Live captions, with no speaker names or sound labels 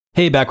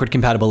Hey,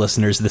 Backward-Compatible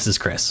listeners, this is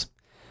Chris.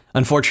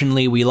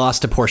 Unfortunately, we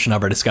lost a portion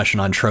of our discussion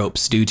on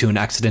tropes due to an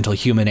accidental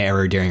human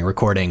error during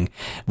recording,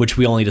 which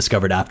we only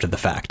discovered after the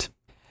fact.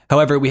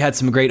 However, we had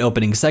some great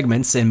opening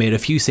segments and made a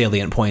few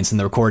salient points in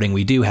the recording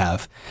we do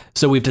have,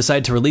 so we've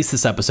decided to release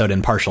this episode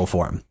in partial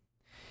form.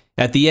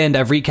 At the end,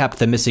 I've recapped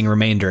the missing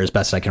remainder as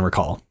best I can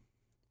recall.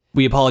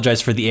 We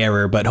apologize for the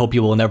error, but hope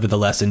you will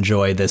nevertheless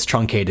enjoy this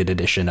truncated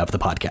edition of the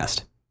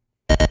podcast.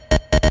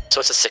 So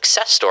it's a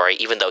success story,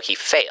 even though he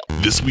failed.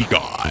 This week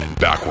on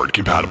Backward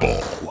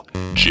Compatible,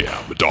 Jim,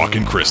 Doc,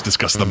 and Chris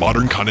discuss the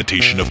modern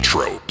connotation of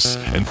tropes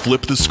and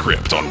flip the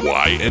script on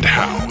why and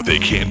how they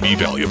can be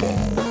valuable.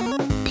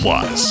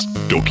 Plus,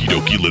 Doki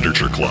Doki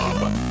Literature Club,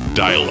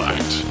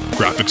 Dialect,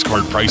 graphics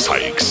card price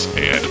hikes,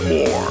 and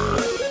more.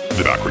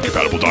 The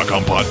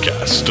Backward-Compatible.com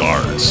podcast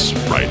starts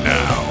right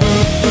now.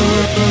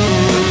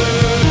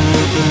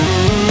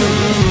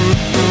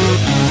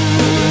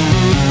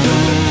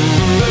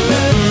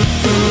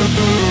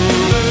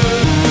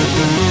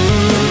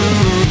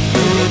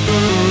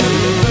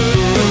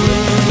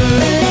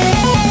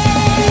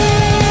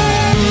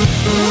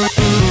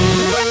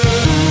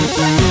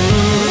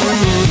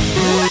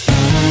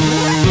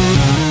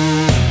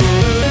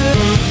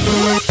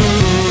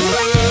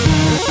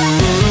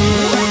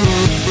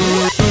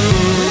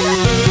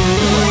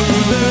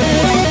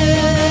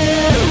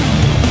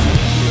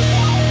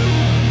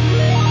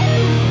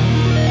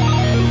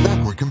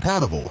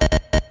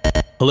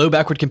 Hello,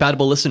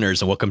 Backward-Compatible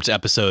listeners, and welcome to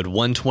episode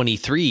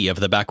 123 of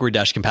the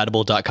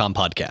Backward-Compatible.com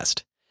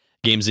podcast.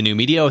 Games and new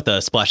media with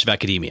a splash of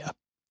academia.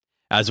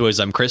 As always,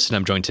 I'm Chris, and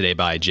I'm joined today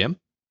by Jim.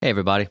 Hey,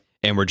 everybody.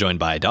 And we're joined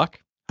by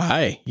Doc.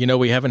 Hi. You know,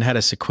 we haven't had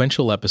a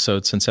sequential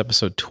episode since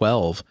episode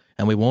 12,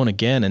 and we won't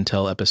again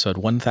until episode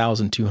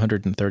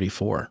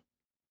 1234.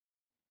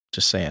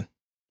 Just saying.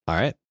 All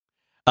right.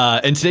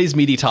 And today's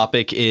meaty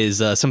topic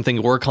is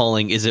something we're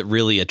calling, is it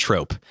really a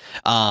trope?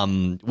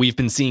 We've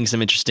been seeing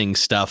some interesting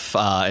stuff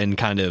and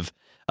kind of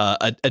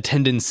a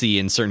tendency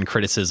in certain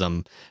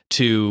criticism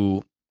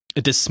to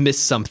dismiss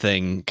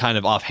something kind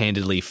of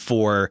offhandedly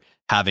for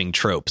having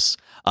tropes.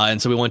 And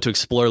so we want to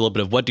explore a little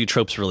bit of what do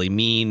tropes really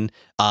mean?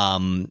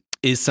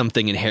 Is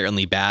something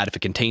inherently bad if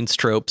it contains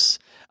tropes?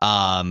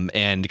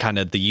 And kind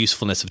of the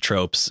usefulness of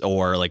tropes,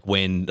 or like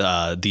when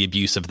the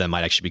abuse of them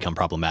might actually become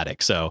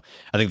problematic. So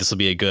I think this will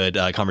be a good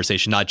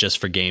conversation, not just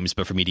for games,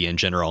 but for media in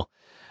general.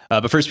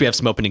 But first, we have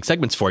some opening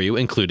segments for you,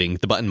 including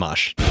the Button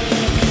Mosh. Get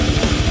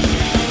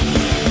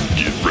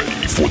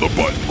ready for the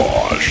Button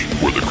Mosh,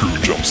 where the crew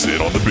jumps in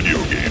on the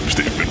video games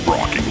they've been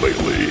rocking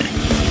lately.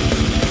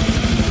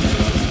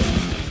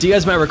 So you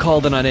guys might recall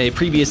that on a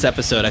previous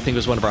episode, I think it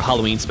was one of our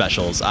Halloween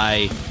specials,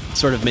 I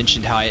sort of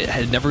mentioned how I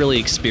had never really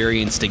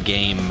experienced a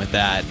game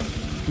that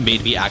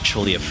made me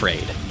actually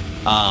afraid.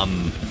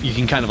 You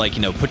can kind of like,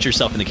 put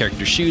yourself in the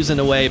character's shoes in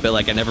a way, but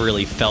like I never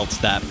really felt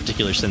that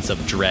particular sense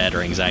of dread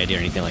or anxiety or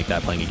anything like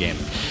that playing a game.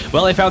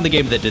 Well, I found the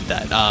game that did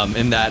that,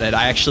 and that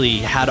I actually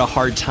had a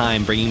hard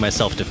time bringing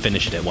myself to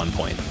finish it at one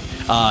point.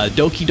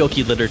 Doki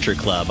Doki Literature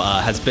Club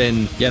has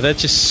been... Yeah, that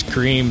just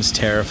screams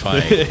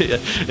terrifying.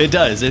 It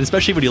does, and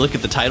especially when you look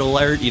at the title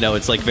art,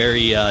 it's like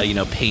very,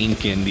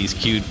 pink and these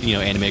cute,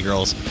 anime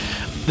girls.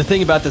 The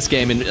thing about this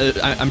game, and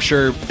I'm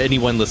sure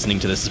anyone listening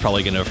to this is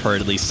probably going to have heard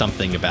at least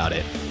something about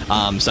it,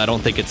 so I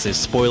don't think it's a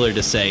spoiler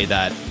to say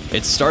that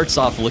it starts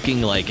off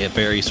looking like a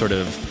very sort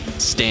of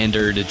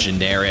standard,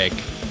 generic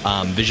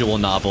visual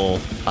novel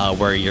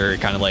where you're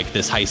kind of like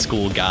this high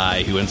school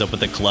guy who ends up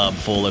with a club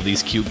full of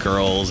these cute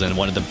girls and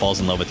one of them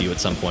falls in love with you at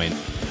some point.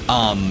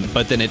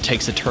 But then it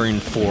takes a turn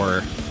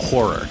for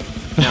horror.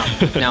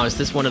 Now, is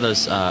this one of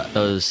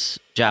those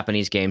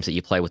Japanese games that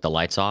you play with the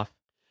lights off?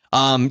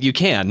 You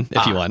can,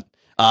 if you want.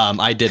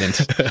 I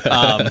didn't.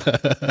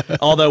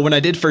 Although when I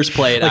did first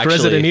play it, like actually,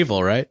 Resident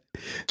Evil, right?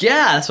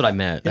 Yeah, that's what I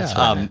meant.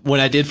 When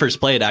I did first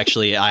play it,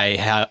 actually,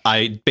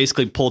 I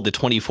basically pulled the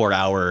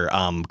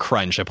 24-hour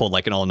crunch. I pulled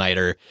like an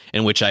all-nighter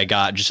in which I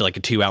got just like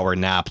a 2-hour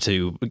nap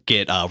to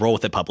get Roll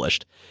With It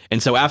published.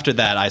 And so after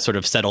that, I sort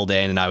of settled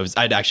in, and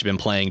I'd actually been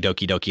playing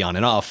Doki Doki on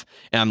and off.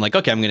 And I'm like,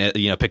 okay, I'm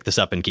gonna pick this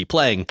up and keep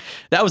playing.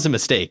 That was a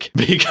mistake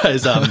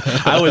because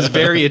I was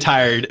very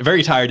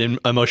tired and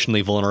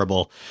emotionally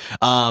vulnerable.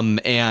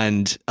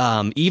 And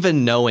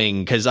even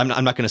knowing, because I'm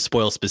not going to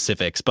spoil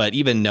specifics, but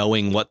even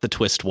knowing what the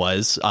twist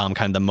was, kind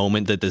of the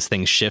moment that this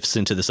thing shifts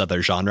into this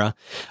other genre,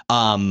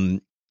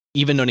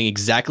 even knowing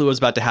exactly what was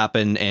about to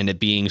happen and it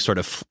being sort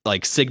of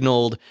like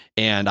signaled,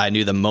 and I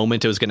knew the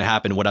moment it was going to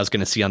happen, what I was going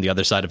to see on the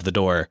other side of the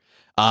door,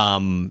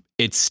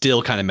 it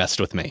still kind of messed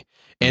with me.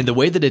 And the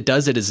way that it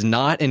does it is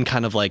not in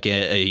kind of like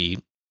a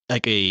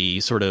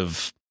sort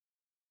of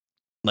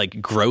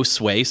like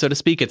gross way, so to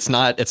speak. It's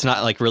not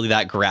like really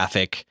that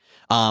graphic.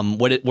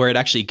 Where it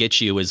actually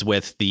gets you is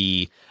with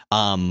the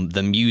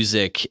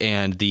music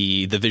and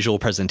the visual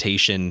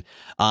presentation,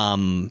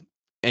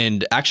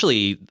 and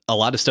actually a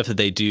lot of stuff that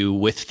they do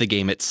with the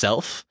game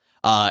itself,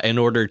 in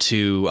order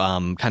to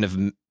kind of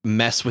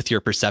mess with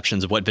your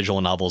perceptions of what visual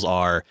novels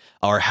are,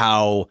 or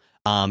how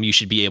you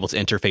should be able to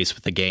interface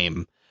with the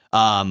game.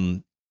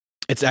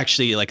 it's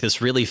actually like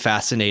this really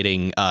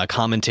fascinating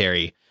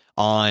commentary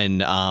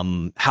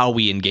on how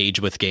we engage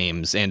with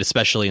games, and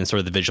especially in sort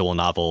of the visual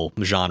novel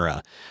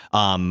genre,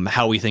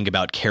 how we think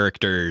about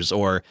characters,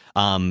 or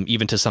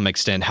even to some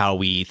extent how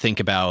we think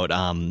about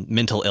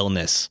mental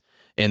illness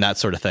and that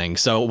sort of thing.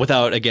 So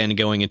without, again,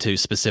 going into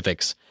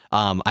specifics,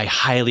 I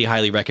highly,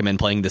 highly recommend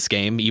playing this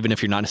game, even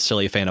if you're not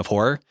necessarily a fan of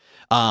horror.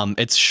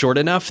 It's short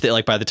enough that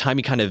like by the time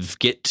you kind of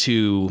get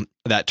to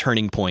that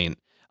turning point,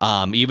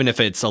 even if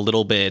it's a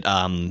little bit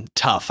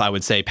tough, I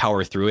would say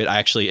power through it.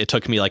 It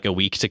took me like a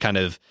week to kind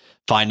of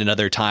find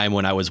another time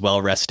when I was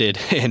well rested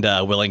and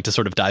willing to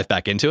sort of dive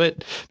back into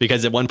it,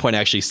 because at one point I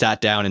actually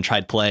sat down and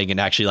tried playing and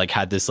actually like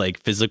had this like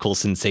physical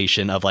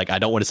sensation of like, I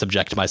don't want to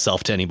subject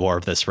myself to any more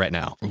of this right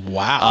now.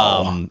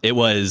 Wow. It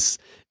was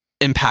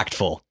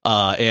impactful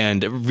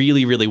and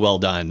really, really well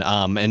done.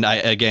 And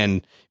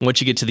again,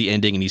 once you get to the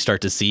ending and you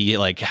start to see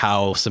like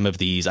how some of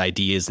these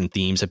ideas and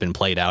themes have been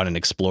played out and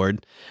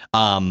explored,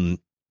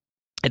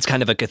 it's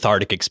kind of a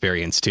cathartic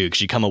experience too,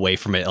 because you come away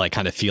from it like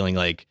kind of feeling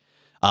like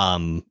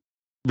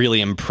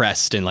really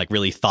impressed and like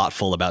really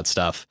thoughtful about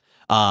stuff.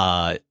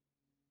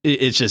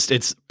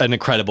 It's an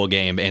incredible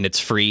game, and it's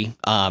free.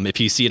 If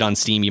you see it on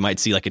Steam, you might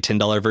see like a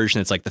 $10 version.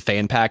 It's like the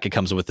fan pack. It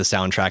comes with the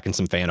soundtrack and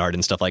some fan art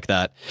and stuff like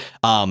that.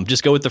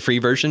 Just go with the free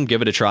version.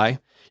 Give it a try.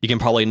 You can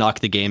probably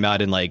knock the game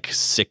out in like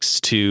 6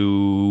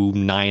 to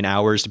 9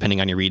 hours, depending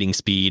on your reading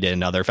speed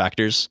and other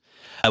factors.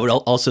 I would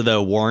also,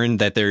 though, warn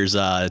that there's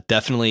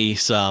definitely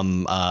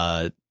some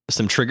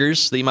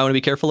triggers that you might want to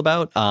be careful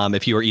about.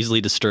 If you are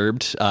easily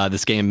disturbed,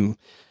 this game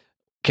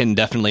can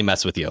definitely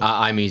mess with you.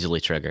 I'm easily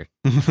triggered.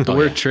 The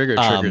word trigger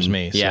triggers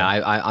me. So.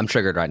 Yeah, I'm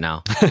triggered right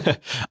now.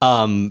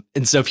 And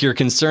so if you're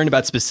concerned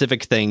about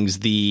specific things,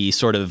 the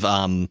sort of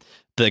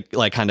the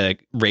like kind of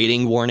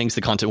rating warnings,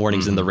 the content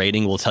warnings in the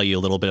rating will tell you a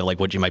little bit of like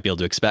what you might be able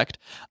to expect.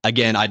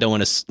 Again, I don't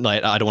want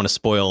to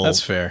spoil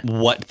That's fair.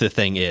 What the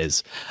thing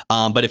is.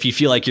 But if you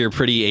feel like you're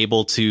pretty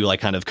able to like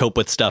kind of cope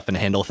with stuff and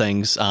handle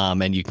things,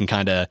 and you can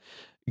kind of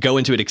go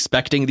into it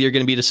expecting that you're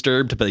going to be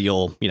disturbed, but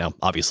you'll,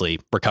 obviously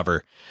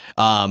recover.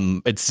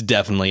 It's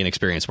definitely an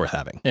experience worth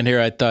having. And here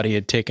I thought he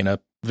had taken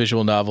up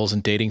visual novels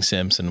and dating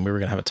sims, and we were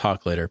going to have a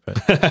talk later,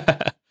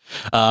 but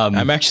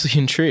I'm actually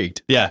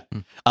intrigued. Yeah.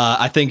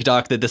 I think,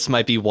 Doc, that this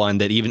might be one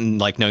that, even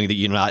like knowing that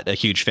you're not a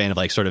huge fan of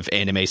like sort of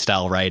anime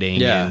style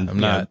writing, and I'm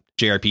not.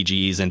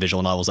 JRPGs and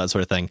visual novels, that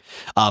sort of thing.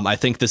 I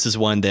think this is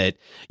one that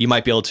you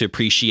might be able to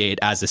appreciate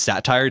as a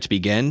satire to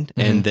begin,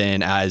 and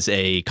then as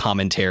a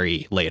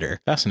commentary later.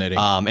 Fascinating.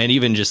 And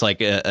even just like,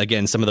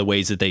 again, some of the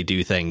ways that they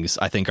do things,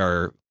 I think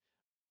are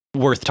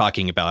worth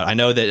talking about. I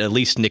know that at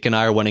least Nick and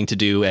I are wanting to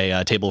do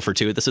a table for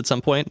two at this at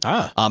some point.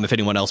 If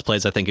anyone else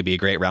plays, I think it'd be a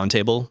great round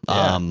table.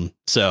 Yeah.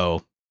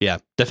 So yeah,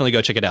 definitely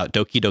go check it out.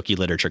 Doki Doki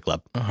Literature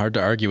Club. Hard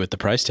to argue with the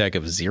price tag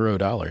of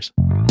 $0.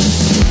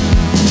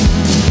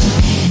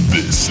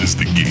 This is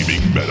the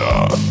Gaming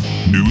Meta.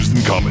 News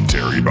and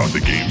commentary about the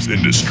games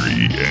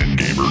industry and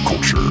gamer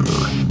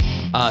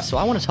culture. So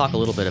I want to talk a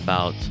little bit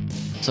about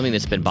something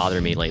that's been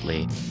bothering me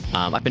lately.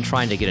 I've been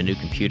trying to get a new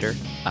computer.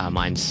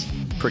 Mine's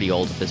pretty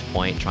old at this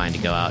point, trying to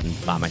go out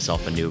and buy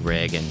myself a new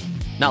rig, and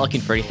not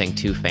looking for anything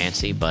too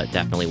fancy, but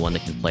definitely one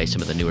that can play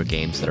some of the newer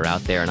games that are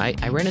out there. And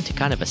I ran into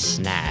kind of a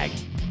snag.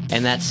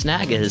 And that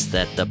snag is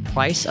that the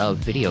price of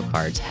video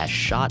cards has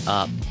shot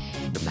up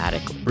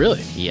dramatically.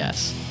 Really?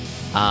 Yes.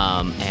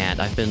 And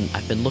I've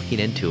been looking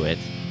into it,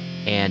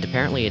 and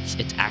apparently it's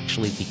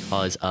actually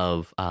because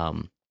of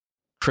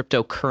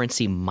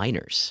cryptocurrency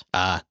miners.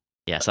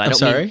 Yes,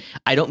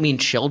 I don't mean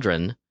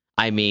children.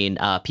 I mean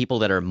people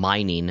that are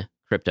mining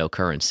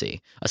cryptocurrency.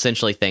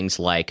 Essentially things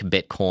like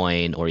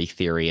Bitcoin or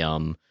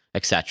Ethereum,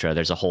 etc.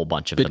 There's a whole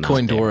bunch of them out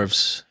Bitcoin there.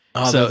 dwarves.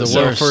 Oh,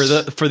 so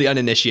for the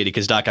uninitiated,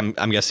 because Doc,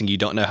 I'm guessing you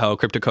don't know how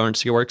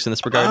cryptocurrency works in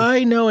this regard.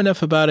 I know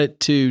enough about it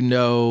to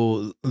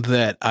know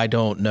that I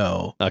don't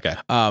know. Okay.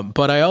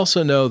 But I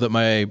also know that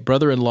my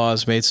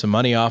brother-in-law's made some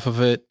money off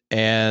of it,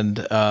 and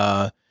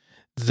that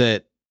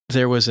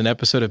there was an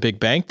episode of Big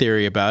Bang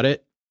Theory about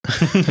it.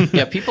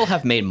 Yeah, people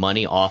have made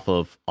money off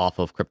of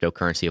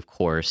cryptocurrency, of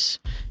course,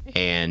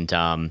 and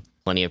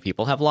plenty of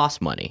people have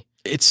lost money.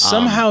 It's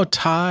somehow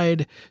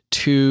tied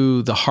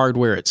to the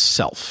hardware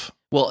itself.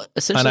 Well,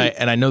 essentially,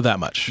 and I know that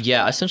much.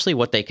 Yeah, essentially,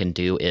 what they can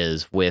do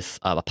is with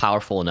a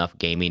powerful enough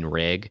gaming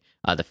rig,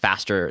 the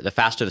faster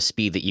the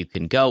speed that you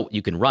can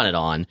run it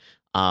on,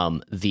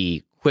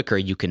 the quicker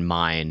you can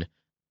mine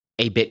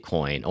a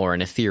Bitcoin or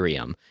an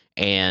Ethereum,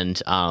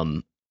 and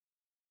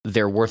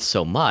they're worth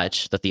so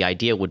much that the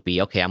idea would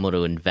be, okay, I'm going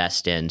to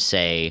invest in,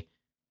 say,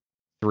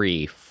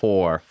 3,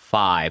 4,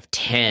 5,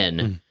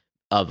 10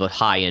 of a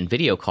high-end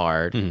video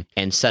card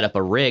and set up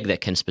a rig that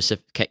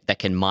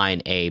can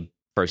mine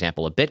for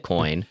example, a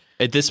Bitcoin.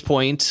 At this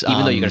point,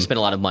 even though you're going to spend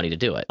a lot of money to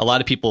do it. A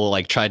lot of people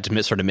like tried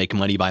to sort of make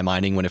money by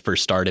mining when it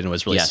first started and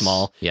was really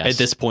small. Yes. At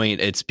this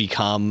point, it's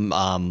become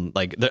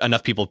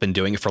enough people have been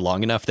doing it for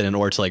long enough that in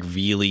order to like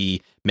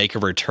really make a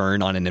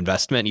return on an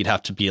investment, you'd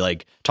have to be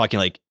like talking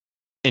like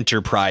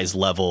enterprise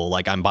level,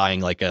 like I'm buying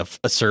like a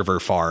server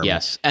farm,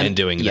 Yes, and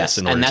doing this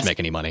in order to make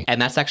any money.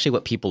 And that's actually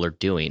what people are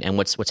doing. And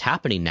what's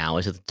happening now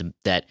is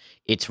that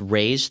it's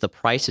raised the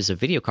prices of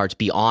video cards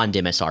beyond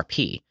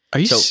MSRP. Are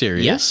you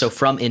serious? Yes. So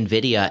from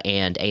NVIDIA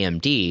and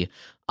AMD,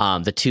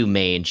 the two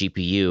main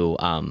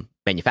GPU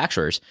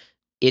manufacturers,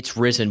 it's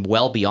risen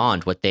well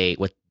beyond what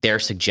their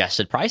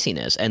suggested pricing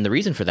is. And the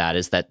reason for that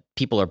is that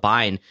people are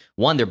buying,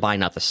 one, they're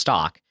buying out the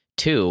stock.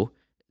 Two,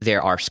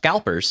 there are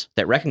scalpers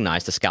that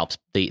recognize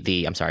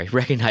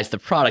recognize the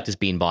product is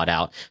being bought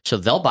out. So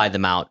they'll buy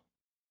them out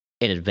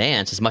in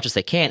advance as much as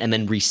they can and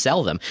then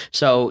resell them.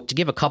 So to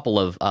give a couple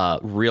of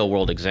real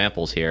world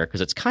examples here,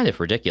 because it's kind of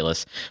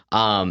ridiculous.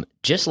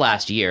 Just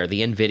last year,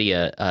 the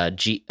NVIDIA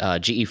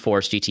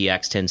GeForce GTX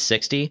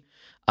 1060,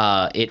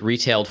 it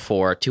retailed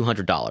for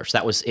 $200.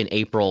 That was in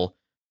April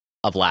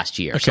of last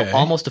year. Okay. So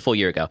almost a full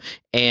year ago.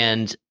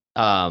 And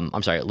a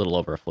little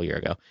over a full year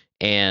ago.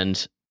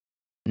 And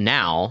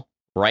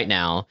right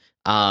now,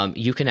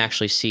 you can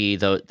actually see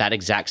that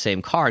exact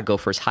same card go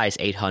for as high as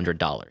 $800.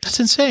 That's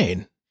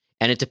insane.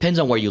 And it depends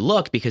on where you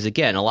look, because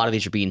again, a lot of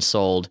these are being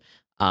sold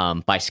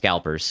by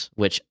scalpers,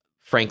 which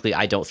frankly,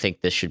 I don't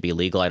think this should be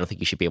legal. I don't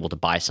think you should be able to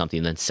buy something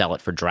and then sell it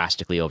for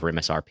drastically over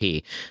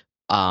MSRP.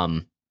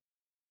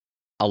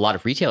 A lot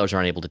of retailers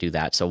aren't able to do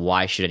that, so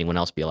why should anyone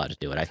else be allowed to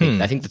do it? I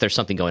think that there's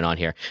something going on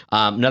here.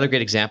 Another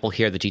great example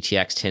here, the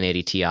GTX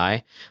 1080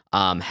 Ti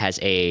has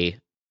a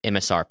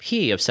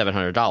MSRP of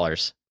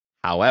 $700.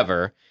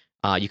 However,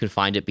 you can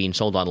find it being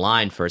sold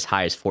online for as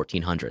high as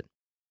 $1,400.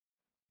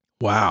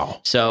 Wow.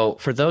 So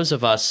for those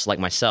of us like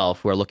myself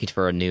who are looking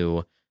for a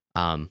new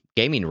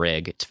gaming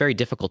rig, it's very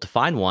difficult to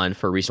find one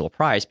for a reasonable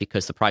price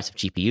because the price of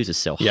GPUs is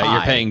so high. Yeah,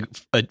 you're paying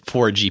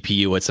for a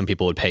GPU what some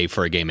people would pay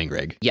for a gaming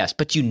rig. Yes,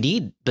 but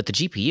the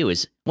GPU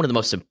is one of the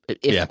most,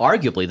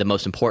 arguably the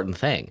most important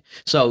thing.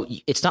 So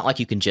it's not like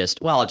you can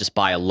I'll just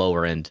buy a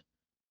lower end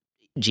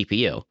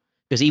GPU.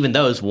 Because even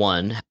those,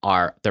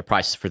 their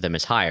prices for them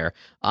is higher,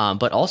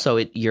 but also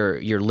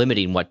you're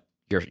limiting what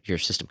your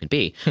system can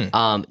be.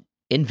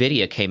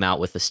 NVIDIA came out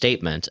with a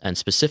statement and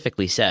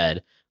specifically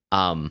said,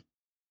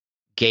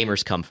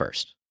 gamers come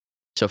first.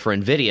 So for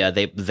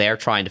NVIDIA, they're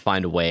trying to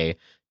find a way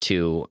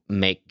to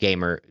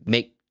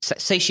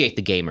satiate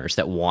the gamers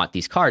that want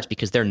these cards,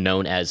 because they're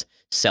known as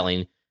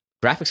selling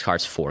graphics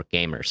cards for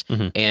gamers.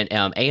 Mm-hmm. And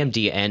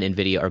AMD and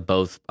NVIDIA are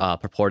both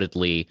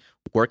purportedly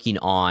working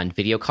on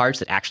video cards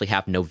that actually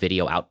have no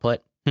video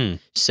output.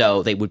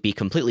 So they would be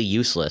completely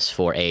useless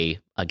for a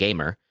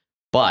gamer,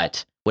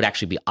 but would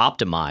actually be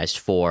optimized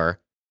for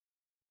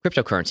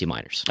cryptocurrency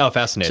miners. Oh,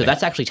 fascinating. So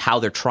that's actually how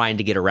they're trying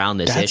to get around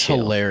this issue. That's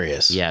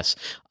hilarious. Yes.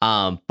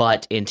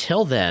 But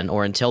until then,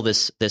 or until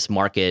this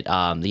market,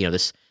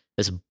 this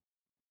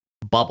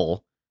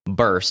bubble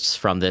bursts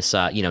from this,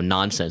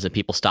 nonsense, and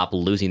people stop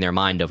losing their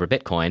mind over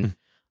Bitcoin.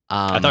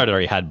 I thought it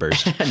already had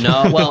burst.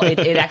 No, well,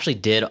 it actually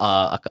did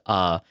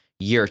a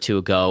year or two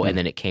ago, and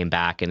then it came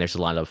back, and there's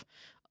a lot of,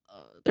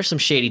 there's some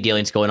shady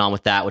dealings going on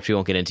with that, which we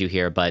won't get into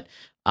here, but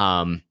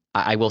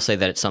I will say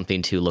that it's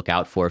something to look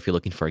out for if you're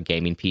looking for a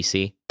gaming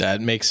PC.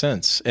 That makes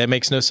sense. It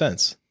makes no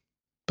sense,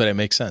 but it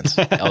makes sense.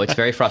 Oh, it's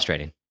very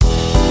frustrating.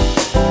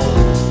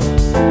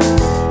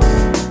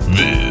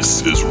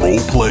 This is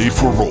Roleplay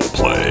for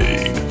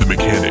Roleplay, the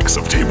mechanics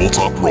of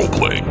tabletop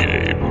role-playing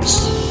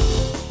games.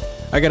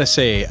 I gotta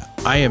say,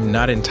 I am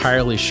not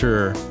entirely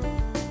sure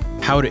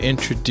how to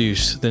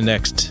introduce the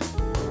next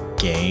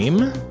game,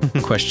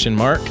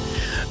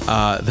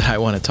 that I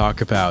want to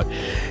talk about.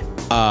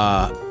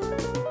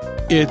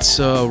 It's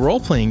a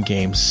role-playing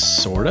game,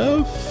 sort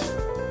of,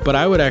 but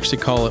I would actually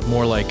call it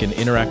more like an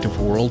interactive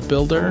world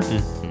builder.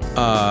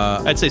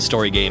 I'd say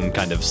story game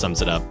kind of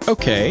sums it up.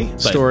 Okay,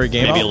 story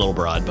game. Maybe a little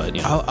broad, but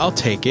I'll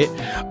take it.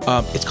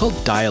 It's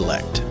called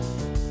Dialect,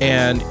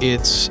 and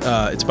it's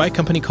by a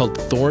company called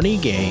Thorny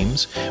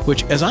Games,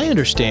 which, as I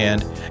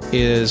understand,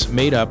 is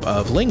made up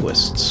of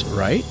linguists,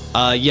 right?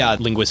 Yeah,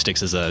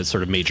 linguistics is a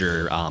sort of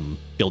major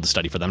field of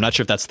study for them. I'm not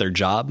sure if that's their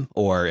job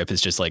or if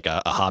it's just like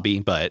a hobby,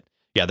 but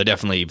yeah, they're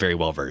definitely very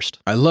well versed.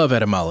 I love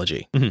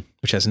etymology,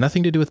 which has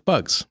nothing to do with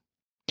bugs,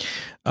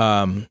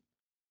 because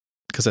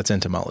that's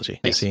entomology.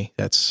 Yes. See,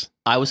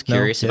 I was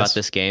curious about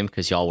this game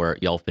because y'all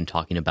have been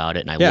talking about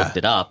it, and I looked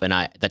it up, and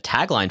the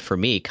tagline for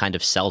me kind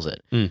of sells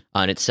it,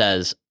 and it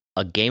says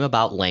a game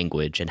about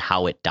language and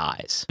how it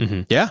dies.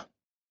 Yeah,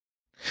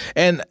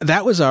 and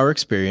that was our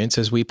experience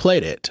as we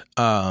played it.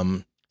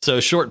 So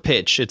short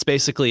pitch, it's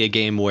basically a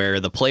game where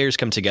the players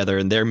come together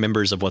and they're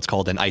members of what's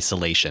called an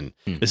isolation.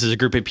 This is a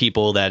group of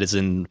people that is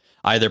in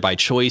either by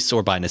choice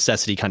or by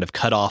necessity kind of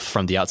cut off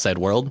from the outside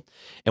world.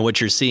 And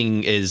what you're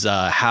seeing is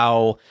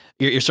how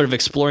you're sort of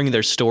exploring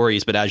their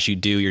stories, but as you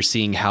do, you're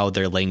seeing how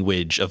their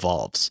language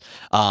evolves.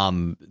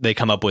 They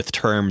come up with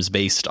terms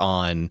based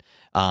on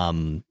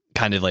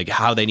kind of like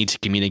how they need to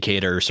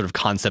communicate or sort of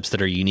concepts that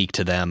are unique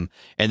to them.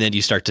 And then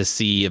you start to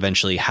see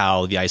eventually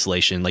how the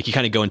isolation, like you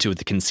kind of go into it with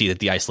the conceit that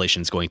the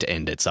isolation is going to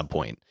end at some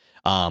point.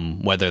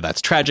 whether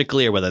that's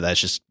tragically or whether that's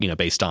just,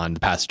 based on the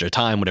passage of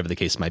time, whatever the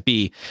case might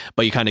be.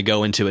 But you kind of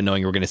go into it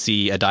knowing we're going to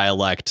see a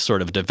dialect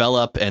sort of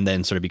develop and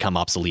then sort of become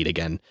obsolete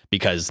again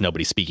because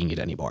nobody's speaking it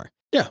anymore.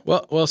 Yeah,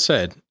 well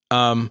said.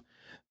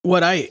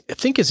 What I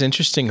think is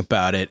interesting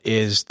about it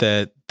is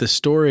that the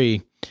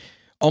story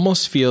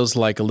almost feels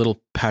like a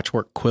little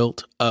patchwork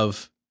quilt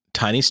of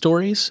tiny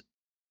stories,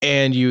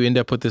 and you end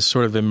up with this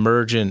sort of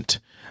emergent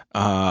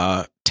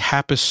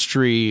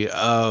tapestry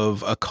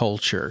of a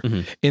culture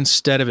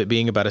instead of it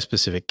being about a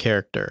specific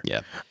character.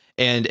 Yeah.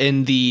 And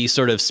in the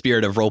sort of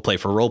spirit of roleplay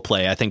for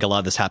roleplay, I think a lot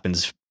of this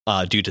happens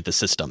due to the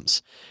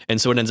systems. And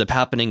so what ends up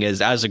happening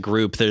is, as a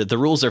group, the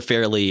rules are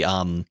fairly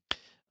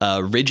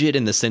rigid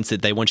in the sense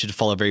that they want you to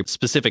follow a very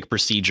specific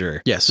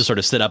procedure to sort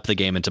of set up the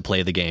game and to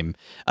play the game.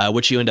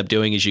 What you end up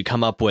doing is you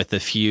come up with a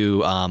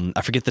few,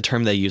 I forget the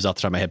term they use off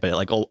the top of my head, but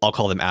like I'll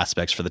call them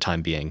aspects for the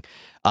time being.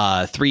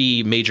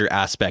 3 major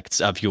aspects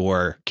of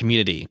your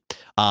community,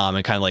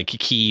 and kind of like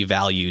key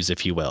values,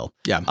 if you will,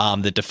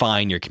 that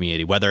define your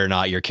community, whether or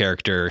not your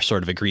character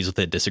sort of agrees with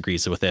it,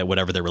 disagrees with it,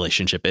 whatever their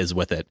relationship is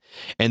with it.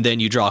 And then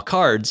you draw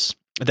cards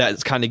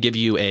that kind of give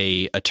you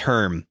a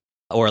term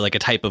or like a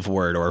type of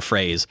word or a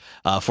phrase,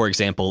 for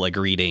example, a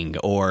greeting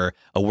or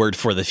a word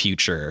for the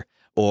future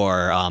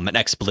or an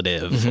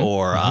expletive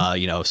or,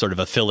 sort of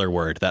a filler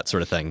word, that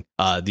sort of thing,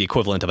 the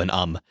equivalent of an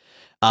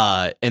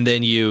and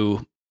then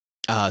you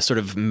sort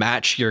of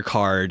match your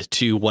card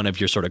to one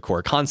of your sort of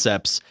core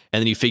concepts,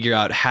 and then you figure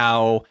out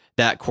how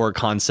that core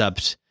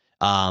concept,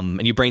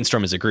 and you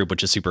brainstorm as a group,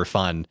 which is super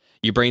fun.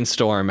 You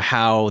brainstorm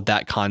how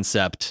that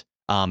concept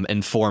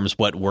informs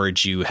what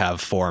words you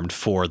have formed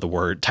for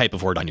the type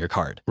of word on your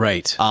card.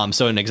 Right.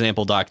 So an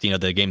example, Doc, the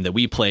game that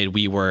we played,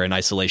 we were an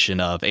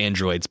isolation of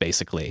androids,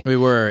 basically. We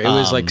were. It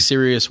was like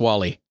Serious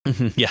Wally.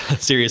 Yeah,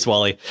 Serious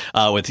Wally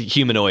with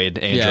humanoid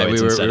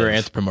androids. Yeah, we were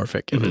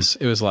anthropomorphic. It was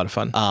a lot of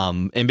fun.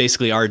 And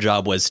basically our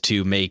job was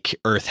to make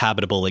Earth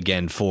habitable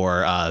again for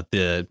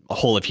the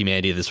whole of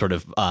humanity that sort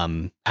of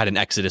had an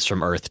exodus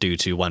from Earth due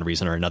to one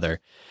reason or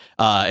another.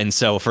 And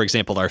so, for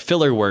example, our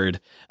filler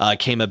word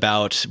came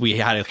about. We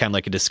had kind of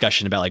like a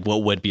discussion about like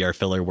what would be our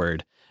filler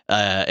word.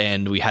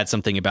 And we had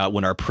something about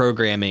when our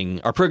programming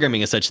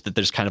is such that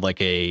there's kind of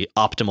like a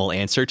optimal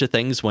answer to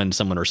things when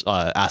someone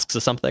asks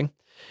us something.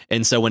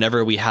 And so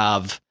whenever we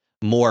have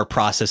more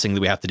processing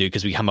that we have to do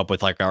because we come up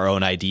with like our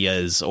own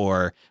ideas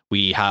or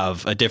we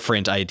have a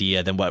different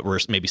idea than what we're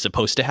maybe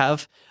supposed to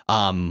have,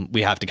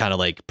 we have to kind of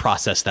like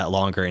process that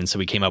longer. And so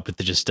we came up with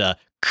just a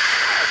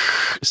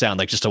sound,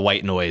 like just a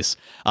white noise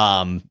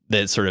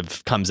that sort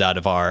of comes out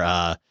of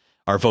our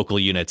vocal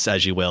units,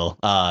 as you will,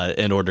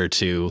 in order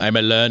to... I'm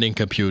a learning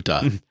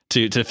computer.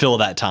 to fill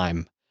that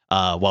time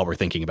while we're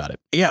thinking about it.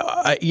 Yeah,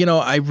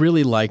 I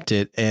really liked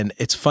it, and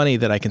it's funny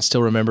that I can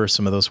still remember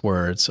some of those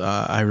words.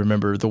 I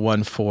remember the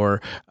one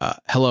for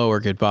hello or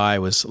goodbye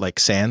was like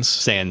sans.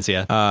 Sans,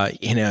 yeah.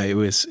 It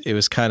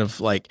was kind of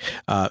like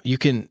you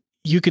can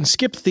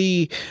skip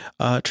the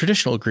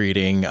traditional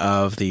greeting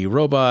of the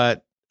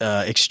robot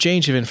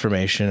exchange of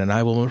information, and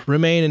I will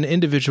remain an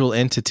individual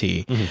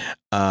entity.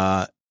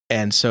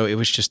 And so it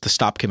was just the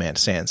stop command,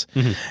 sans.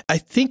 I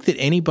think that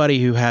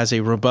anybody who has a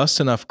robust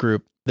enough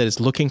group that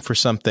is looking for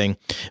something,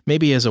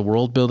 maybe as a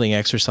world building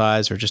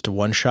exercise or just a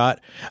one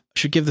shot,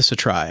 should give this a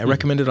try. I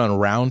recommend it on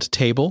Round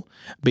Table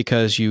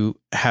because you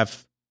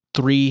have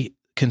 3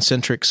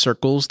 concentric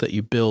circles that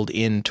you build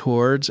in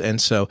towards.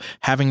 And so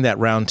having that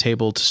round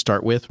table to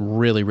start with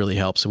really, really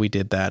helps. So we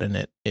did that,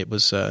 and it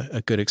was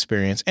a good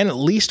experience, and at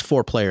least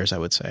 4 players, I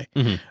would say.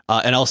 And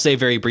I'll say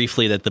very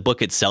briefly that the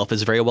book itself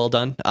is very well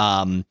done.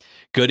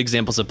 Good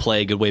examples of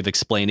play, good way of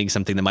explaining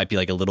something that might be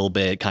like a little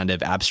bit kind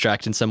of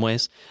abstract in some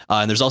ways.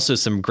 And there's also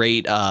some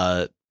great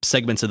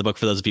segments of the book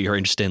for those of you who are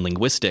interested in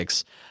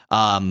linguistics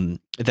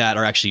that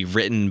are actually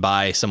written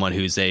by someone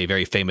who's a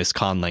very famous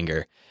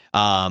conlanger.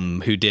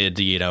 Who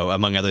did,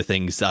 among other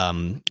things,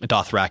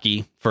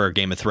 Dothraki for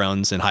Game of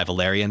Thrones and High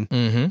Valyrian,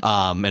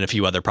 and a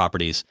few other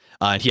properties.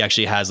 And he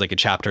actually has like a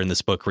chapter in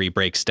this book where he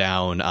breaks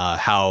down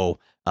how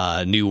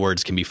new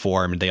words can be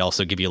formed. They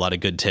also give you a lot of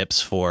good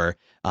tips for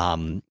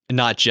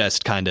not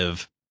just kind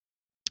of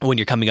when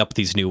you're coming up with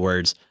these new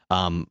words,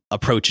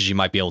 approaches you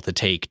might be able to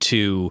take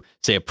to,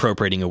 say,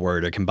 appropriating a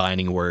word or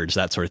combining words,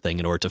 that sort of thing,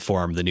 in order to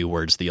form the new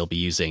words that you'll be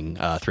using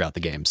throughout the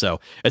game. So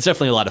it's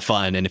definitely a lot of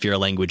fun. And if you're a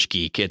language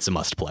geek, it's a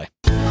must play.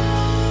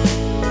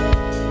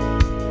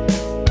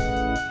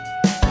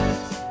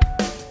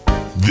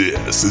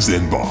 This is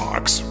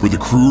Inbox, where the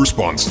crew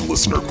responds to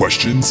listener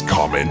questions,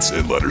 comments,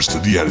 and letters to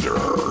the editor.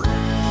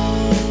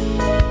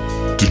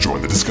 To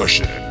join the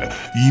discussion,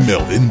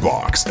 email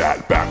inbox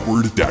at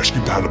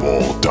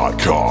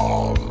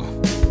backward-compatible.com.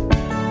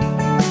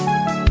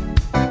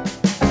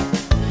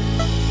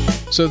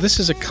 So this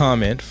is a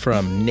comment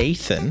from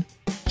Nathan.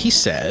 He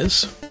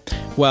says,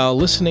 while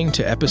listening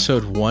to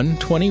episode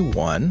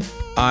 121,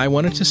 I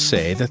wanted to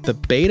say that the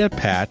beta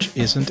patch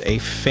isn't a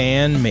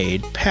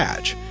fan-made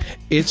patch.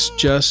 It's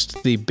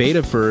just the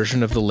beta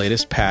version of the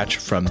latest patch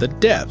from the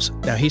devs.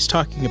 Now, he's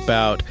talking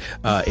about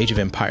Age of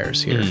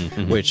Empires here,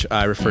 which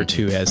I refer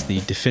to as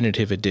the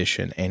definitive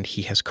edition, and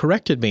he has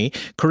corrected me,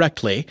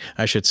 correctly,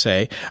 I should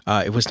say.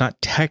 It was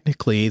not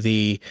technically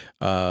the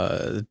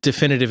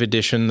definitive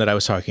edition that I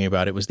was talking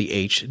about. It was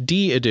the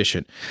HD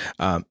edition.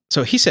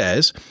 So he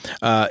says,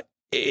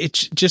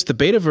 it's just the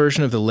beta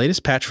version of the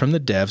latest patch from the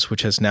devs,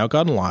 which has now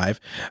gone live.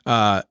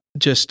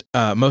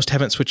 Most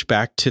haven't switched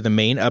back to the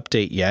main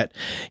update yet.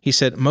 He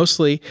said,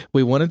 mostly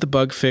we wanted the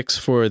bug fix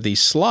for the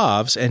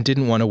Slavs and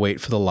didn't want to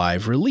wait for the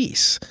live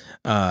release.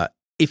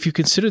 If you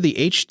consider the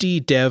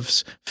HD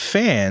devs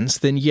fans,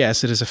 then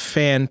yes, it is a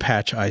fan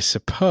patch, I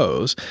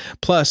suppose.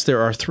 Plus,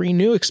 there are 3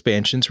 new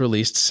expansions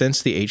released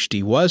since the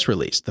HD was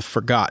released. The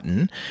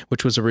Forgotten,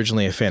 which was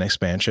originally a fan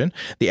expansion,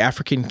 the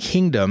African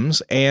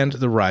Kingdoms, and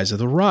the Rise of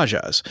the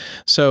Rajas.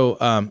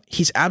 So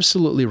he's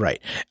absolutely right.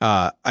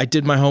 I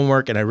did my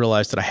homework and I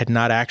realized that I had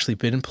not actually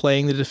been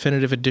playing the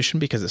definitive edition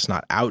because it's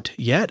not out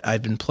yet.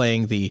 I've been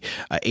playing the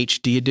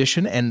HD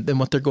edition, and then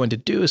what they're going to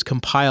do is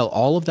compile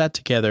all of that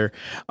together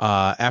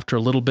after a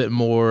little bit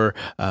more,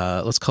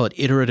 let's call it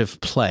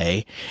iterative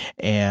play,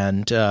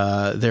 and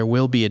there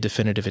will be a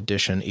definitive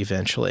edition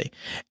eventually.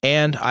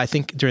 And I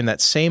think during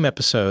that same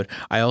episode,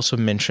 I also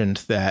mentioned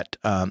that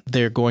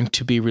they're going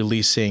to be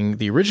releasing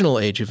the original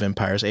Age of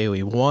Empires,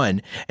 AoE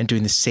 1, and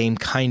doing the same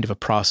kind of a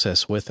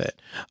process with it,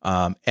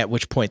 at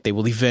which point they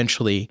will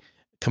eventually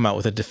come out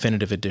with a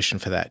definitive edition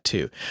for that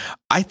too.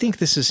 I think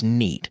this is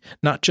neat,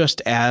 not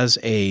just as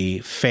a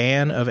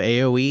fan of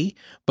AoE,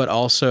 but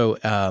also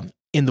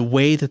in the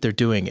way that they're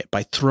doing it,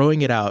 by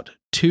throwing it out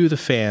to the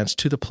fans,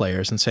 to the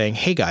players, and saying,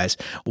 hey guys,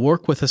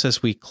 work with us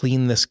as we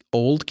clean this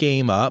old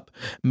game up,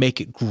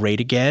 make it great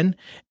again.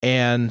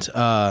 And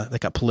that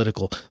got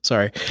political,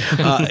 sorry.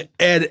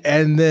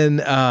 And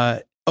then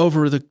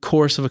over the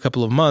course of a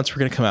couple of months, we're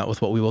going to come out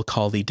with what we will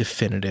call the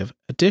definitive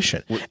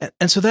edition.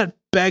 And so that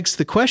begs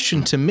the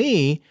question to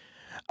me,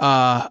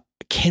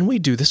 can we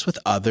do this with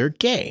other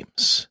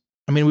games?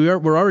 I mean,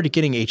 we're already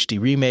getting HD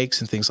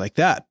remakes and things like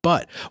that,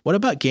 but what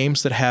about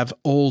games that have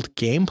old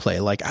gameplay?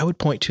 Like, I would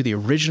point to the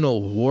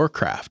original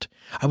Warcraft.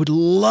 I would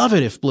love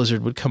it if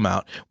Blizzard would come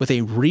out with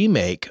a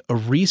remake, a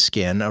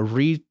reskin, a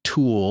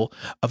retool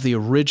of the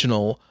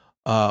original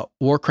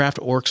Warcraft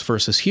Orcs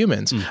versus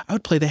Humans. I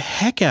would play the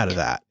heck out of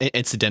that.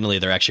 Incidentally,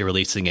 they're actually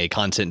releasing a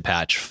content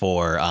patch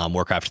for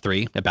Warcraft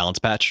 3, a balance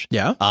patch.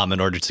 Yeah.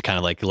 In order to kind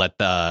of like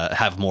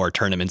have more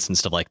tournaments and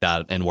stuff like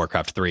that in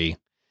Warcraft 3.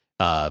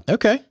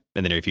 Okay.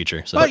 In the near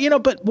future. So,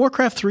 but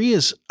Warcraft 3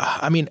 is,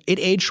 it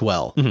aged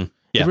well. Yeah.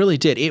 It really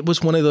did. It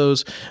was one of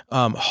those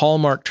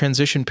Hallmark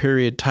transition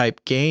period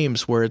type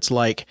games where it's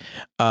like,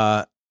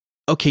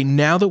 okay,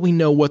 now that we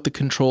know what the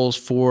controls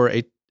for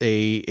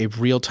a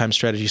real-time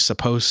strategy is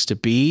supposed to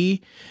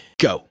be,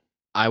 go.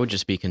 I would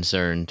just be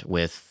concerned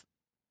with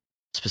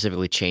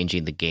specifically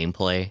changing the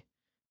gameplay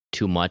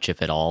too much,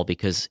 if at all,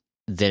 because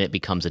then it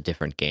becomes a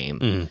different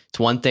game. It's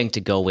one thing to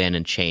go in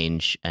and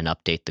change and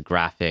update the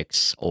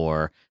graphics,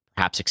 or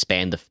perhaps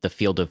expand the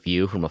field of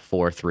view from a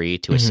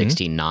 4:3 to a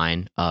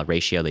 16:9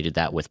 ratio. They did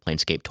that with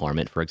Planescape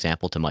Torment, for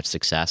example, to much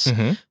success.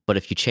 But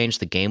if you change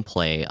the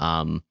gameplay,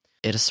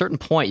 at a certain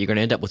point, you're going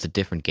to end up with a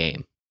different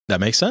game. That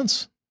makes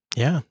sense.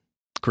 Yeah.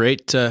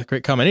 Great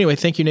comment. Anyway,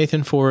 thank you,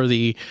 Nathan, for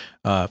the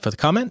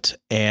comment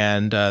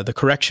and the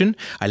correction.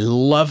 I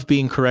love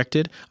being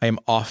corrected. I am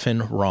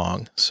often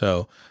wrong.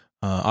 So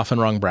often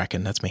wrong,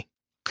 Bracken. That's me.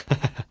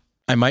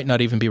 I might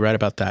not even be right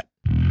about that.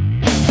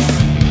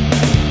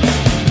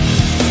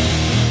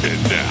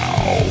 And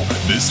now,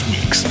 this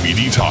week's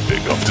meaty topic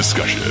of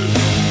discussion.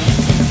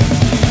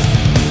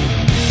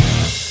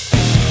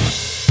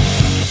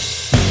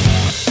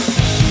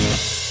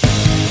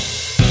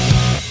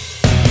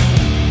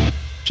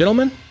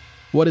 Gentlemen,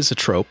 what is a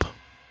trope?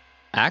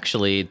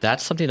 Actually,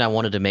 that's something I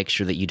wanted to make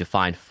sure that you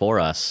defined for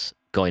us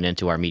going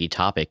into our meaty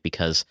topic,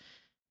 because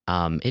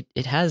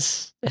it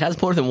has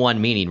more than one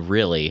meaning,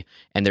 really.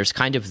 And there's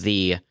kind of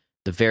the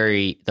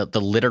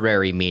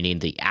literary meaning,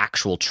 the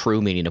actual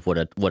true meaning of what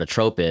a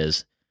trope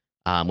is,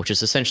 which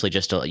is essentially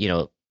just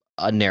a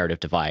narrative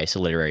device, a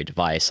literary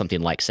device. Something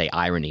like, say,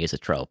 irony is a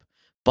trope.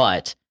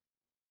 But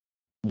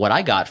what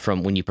I got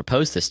from when you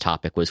proposed this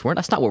topic was,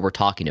 that's not what we're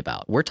talking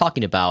about. We're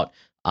talking about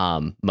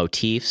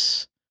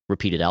motifs,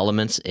 repeated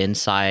elements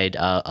inside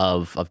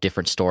of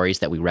different stories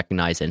that we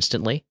recognize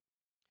instantly.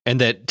 And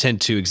that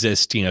tend to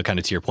exist, kind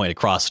of to your point,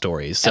 across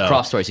stories. So.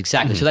 Across stories,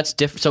 exactly. So that's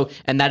different. So,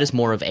 and that is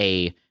more of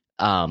a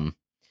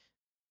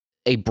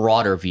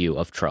broader view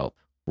of trope,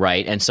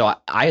 right? And so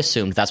I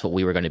assumed that's what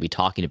we were going to be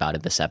talking about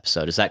in this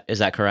episode. Is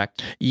that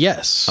correct?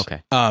 Yes.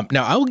 Okay.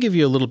 Now, I will give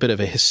you a little bit of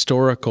a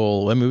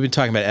historical, we've been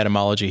talking about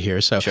etymology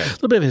here, so sure. A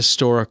little bit of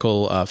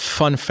historical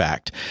fun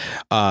fact.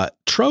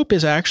 Trope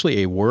is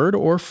actually a word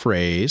or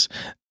phrase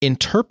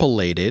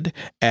interpolated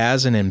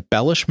as an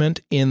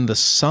embellishment in the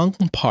sung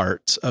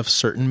parts of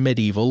certain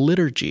medieval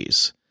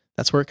liturgies.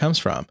 That's where it comes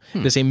from.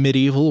 It is a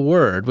medieval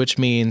word, which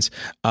means,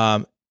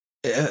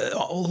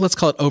 let's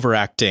call it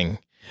overacting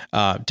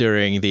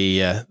during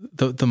the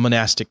the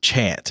monastic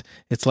chant.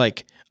 It's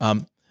like,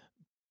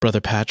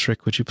 Brother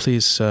Patrick, would you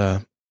please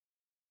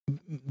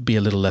be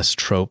a little less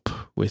trope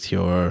with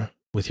your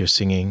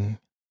singing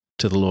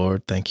to the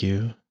Lord? Thank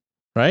you.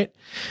 Right?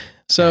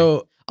 So,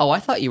 okay. Oh, I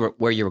thought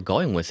where you were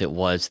going with it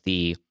was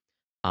the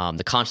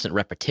constant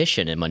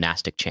repetition in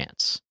monastic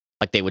chants.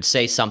 Like they would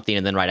say something,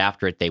 and then right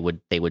after it, they would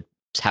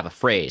have a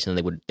phrase, and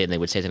then they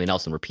would say something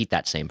else and repeat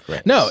that same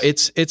phrase. No,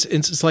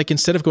 it's like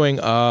instead of going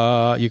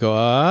you go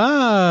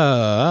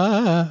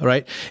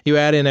right? You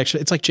add in extra.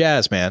 It's like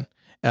jazz, man.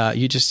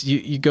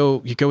 You go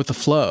with the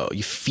flow.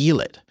 You feel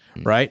it.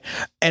 Right.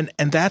 And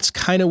that's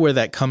kind of where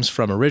that comes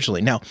from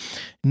originally. Now,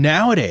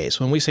 nowadays,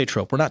 when we say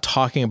trope, we're not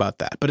talking about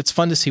that, but it's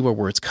fun to see where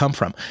words come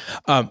from.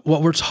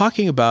 What we're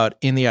talking about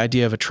in the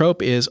idea of a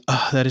trope is,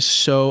 that is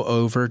so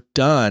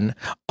overdone.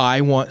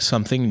 I want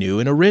something new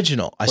and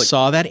original. I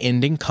saw that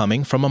ending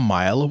coming from a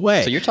mile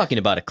away. So you're talking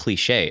about a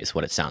cliche is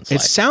what it sounds like.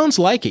 It sounds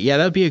like it. Yeah,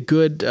 that'd be a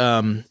good,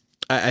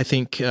 I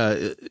think,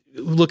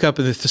 look up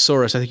in the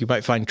thesaurus. I think you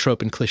might find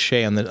trope and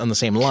cliche on the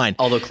same line.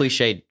 Although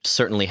cliche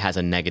certainly has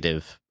a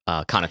negative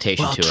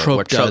connotation to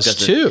trope it. Trope does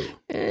too.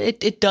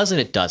 It does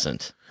and it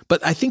doesn't.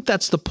 But I think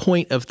that's the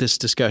point of this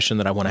discussion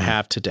that I want to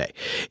have today,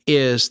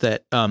 is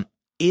that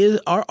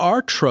are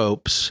our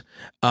tropes,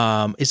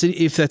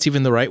 if that's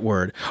even the right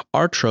word,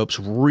 are tropes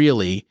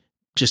really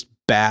just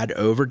bad,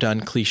 overdone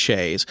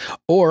cliches,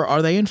 or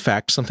are they in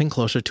fact something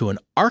closer to an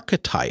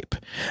archetype,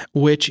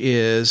 which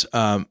is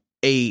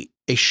a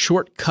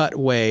shortcut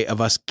way of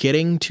us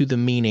getting to the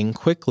meaning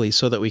quickly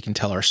so that we can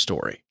tell our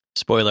story?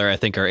 Spoiler, I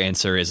think our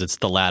answer is it's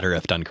the latter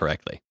if done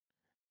correctly.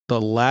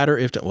 The latter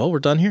if done. Well, we're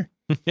done here.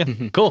 Yeah,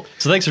 cool.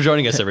 So thanks for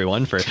joining us,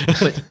 everyone.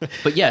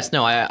 But yes,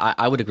 no,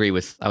 I would agree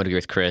with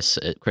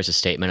Chris's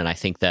statement, and I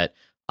think that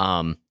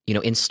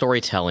in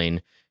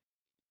storytelling,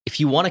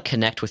 if you want to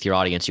connect with your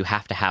audience, you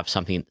have to have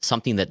something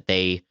that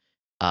they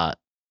you have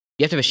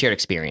to have a shared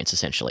experience.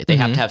 Essentially, they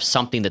have to have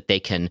something that they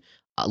can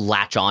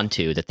latch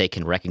onto, that they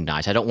can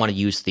recognize. I don't want to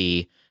use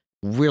the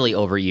really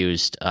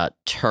overused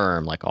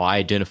term like, I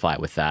identify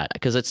with that,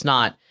 because it's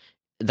not,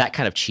 that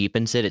kind of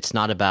cheapens it. It's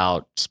not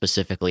about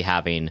specifically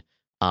having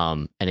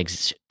an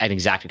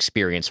exact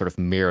experience sort of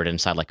mirrored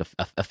inside like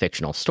a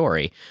fictional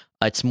story.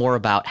 It's more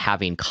about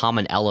having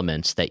common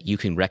elements that you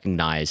can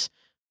recognize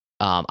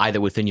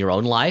either within your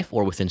own life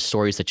or within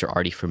stories that you're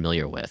already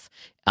familiar with,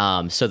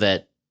 so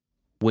that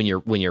when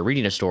you're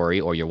reading a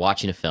story or you're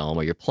watching a film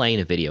or you're playing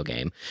a video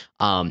game,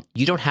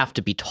 you don't have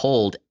to be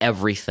told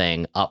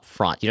everything up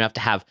front. You don't have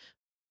to have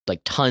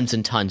like tons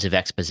and tons of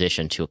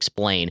exposition to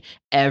explain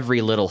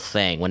every little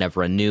thing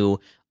whenever a new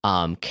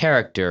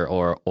character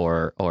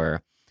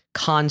or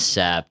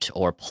concept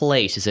or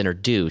place is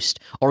introduced,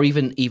 or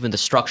even the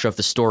structure of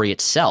the story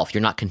itself.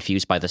 You're not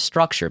confused by the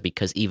structure,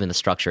 because even the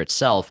structure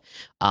itself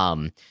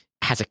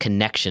has a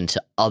connection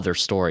to other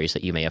stories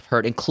that you may have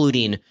heard,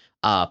 including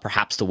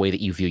perhaps the way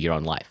that you view your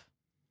own life.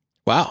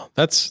 Wow,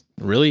 that's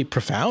really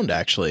profound,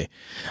 actually.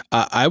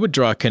 I would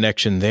draw a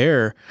connection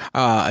there.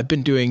 I've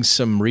been doing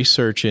some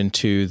research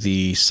into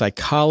the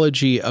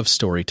psychology of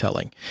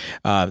storytelling,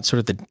 sort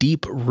of the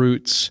deep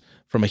roots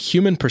from a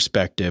human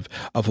perspective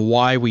of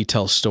why we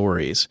tell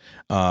stories.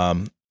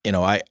 I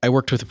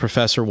worked with a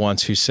professor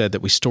once who said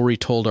that we story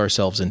told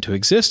ourselves into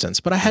existence,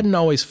 but I hadn't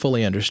always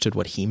fully understood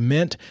what he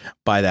meant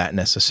by that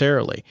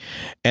necessarily.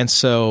 And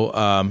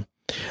so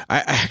I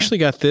actually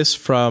got this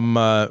from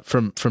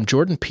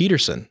Jordan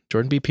Peterson,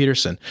 Jordan B.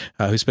 Peterson,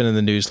 who's been in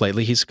the news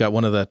lately. He's got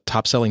one of the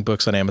top-selling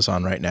books on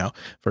Amazon right now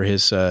for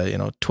his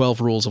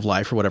 12 Rules of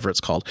Life or whatever it's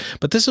called.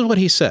 But this is what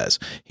he says.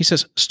 He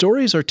says,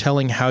 stories are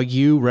telling how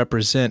you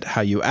represent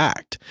how you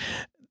act.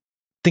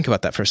 Think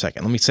about that for a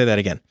second. Let me say that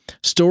again.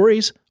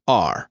 Stories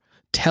are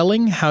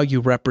telling how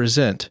you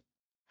represent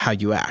how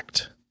you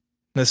act.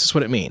 This is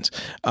what it means.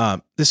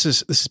 This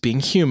is being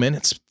human.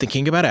 It's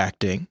thinking about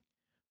acting,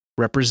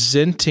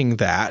 representing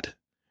that,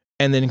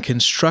 and then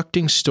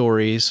constructing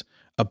stories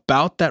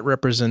about that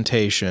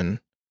representation.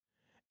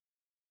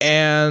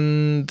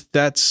 And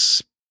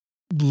that's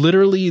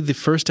literally the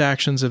first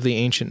actions of the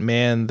ancient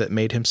man that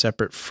made him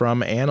separate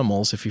from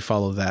animals, if you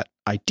follow that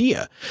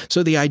idea.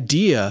 So the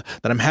idea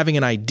that I'm having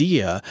an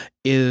idea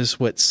is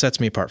what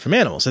sets me apart from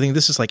animals. I think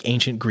this is like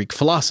ancient Greek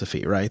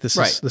philosophy, right? This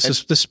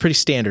is pretty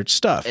standard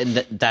stuff. And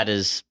that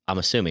is, I'm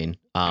assuming,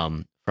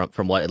 from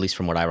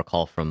what I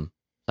recall from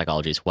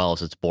psychology as well,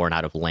 as it's born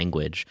out of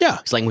language. Yeah.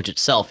 Because language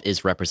itself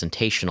is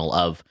representational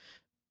of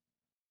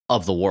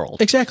the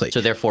world. Exactly.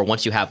 So therefore,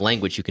 once you have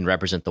language, you can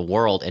represent the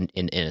world. And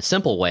in a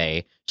simple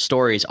way,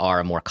 stories are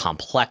a more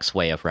complex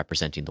way of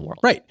representing the world.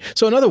 Right.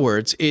 So in other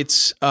words,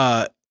 it's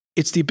the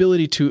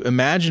ability to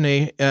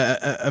imaginatively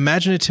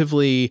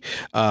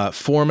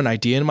form an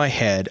idea in my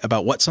head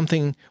about what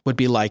something would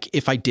be like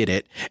if I did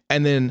it,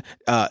 and then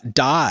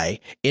die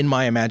in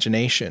my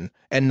imagination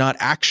and not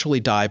actually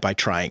die by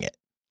trying it.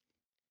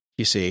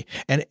 You see,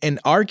 and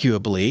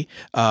arguably,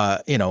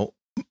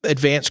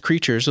 advanced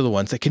creatures are the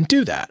ones that can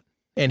do that.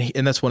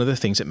 And that's one of the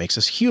things that makes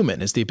us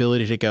human, is the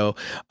ability to go,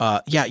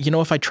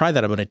 if I try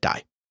that, I'm going to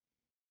die.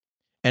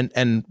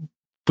 And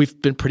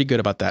we've been pretty good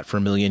about that for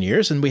a million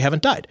years, and we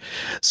haven't died.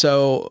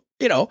 So,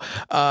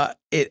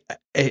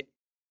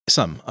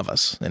 some of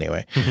us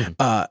anyway.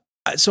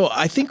 So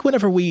I think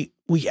whenever we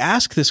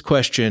ask this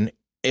question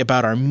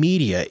about our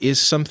media, is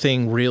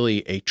something really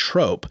a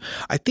trope?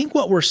 I think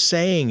what we're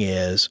saying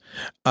is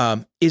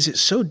it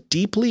so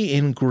deeply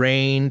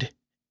ingrained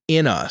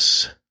in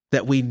us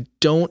that we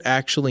don't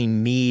actually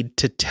need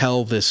to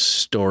tell this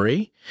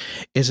story?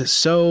 Is it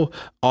so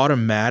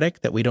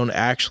automatic that we don't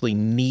actually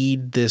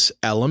need this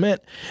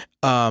element?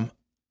 And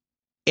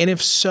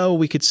if so,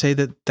 we could say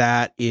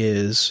that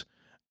is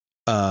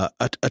a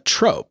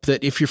trope,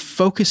 that if you're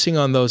focusing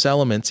on those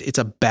elements, it's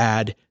a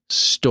bad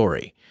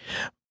story.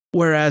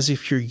 Whereas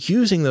if you're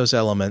using those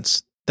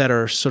elements that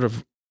are sort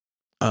of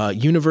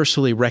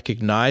universally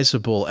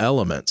recognizable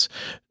elements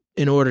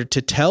in order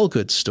to tell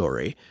good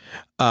story,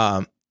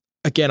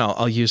 again,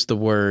 I'll use the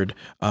word,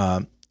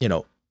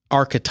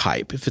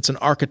 archetype. If it's an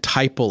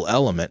archetypal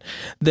element,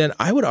 then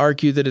I would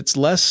argue that it's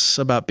less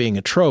about being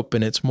a trope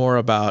and it's more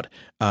about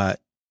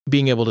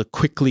being able to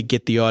quickly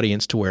get the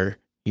audience to where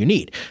you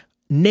need.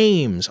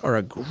 Names are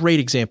a great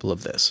example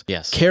of this.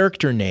 Yes.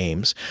 Character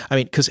names. I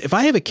mean, because if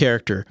I have a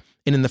character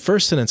and in the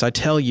first sentence I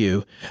tell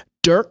you,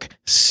 Dirk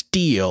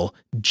Steele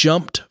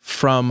jumped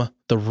from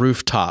the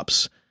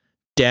rooftops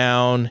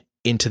down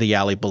into the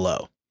alley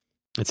below.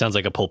 It sounds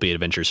like a pulpy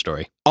adventure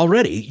story.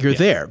 Already, you're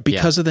there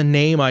because of the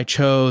name I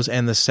chose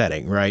and the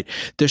setting, right?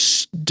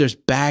 There's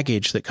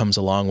baggage that comes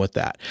along with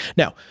that.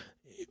 Now,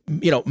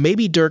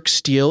 maybe Dirk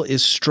Steele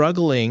is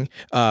struggling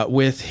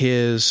with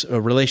his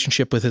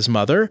relationship with his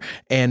mother,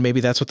 and maybe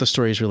that's what the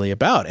story is really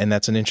about. And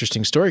that's an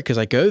interesting story because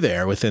I go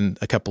there within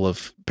a couple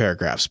of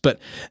paragraphs, but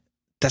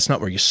that's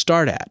not where you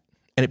start at.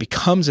 And it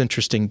becomes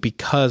interesting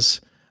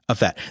because of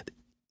that.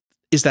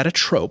 Is that a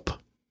trope?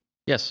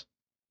 Yes.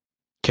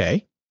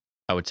 Okay.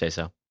 I would say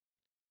so.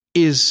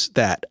 Is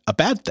that a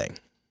bad thing?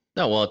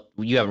 No, well,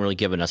 you haven't really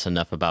given us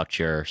enough about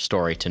your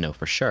story to know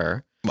for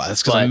sure. Well,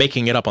 that's because I'm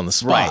making it up on the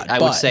spot. Right.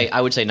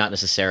 I would say not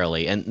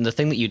necessarily. And the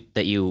thing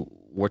that you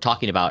were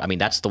talking about, I mean,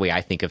 that's the way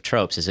I think of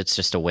tropes, is it's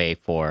just a way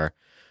for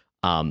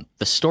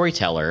the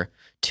storyteller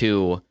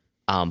to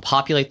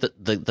populate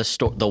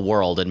the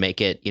world and make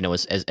it,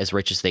 as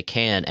rich as they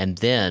can. And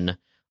then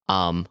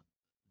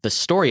the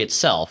story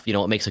itself,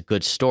 what makes a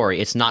good story,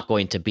 it's not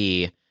going to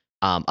be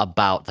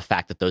about the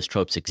fact that those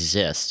tropes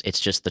exist. It's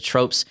just the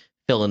tropes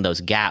fill in those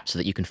gaps so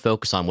that you can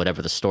focus on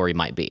whatever the story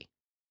might be,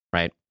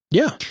 right?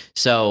 Yeah.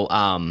 So,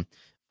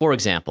 for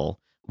example,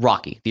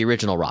 Rocky, the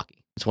original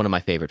Rocky, it's one of my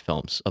favorite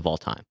films of all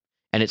time,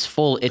 and it's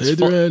full.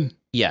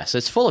 Yes,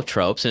 it's full of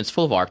tropes and it's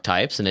full of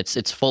archetypes and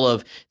it's full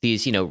of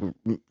these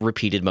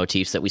repeated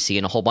motifs that we see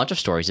in a whole bunch of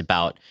stories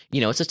about.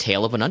 It's a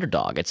tale of an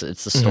underdog. It's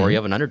the story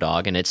of an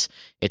underdog, and it's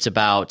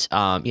about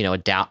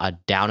a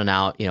down and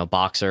out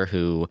boxer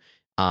who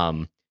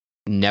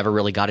never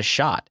really got a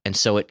shot, and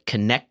so it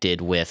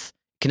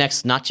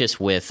connects not just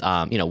with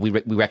we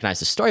recognize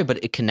the story,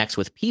 but it connects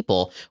with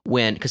people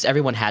because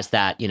everyone has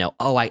that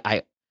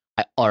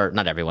or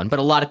not everyone, but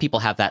a lot of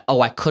people have that,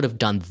 I could have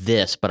done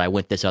this, but I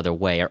went this other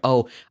way,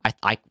 or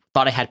I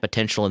thought I had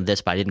potential in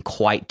this, but I didn't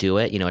quite do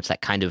it. It's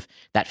that kind of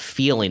that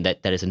feeling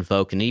that is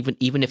invoked, and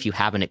even if you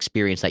haven't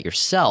experienced that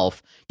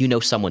yourself,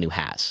 someone who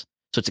has.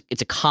 So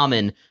it's a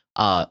common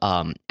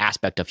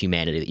aspect of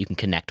humanity that you can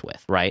connect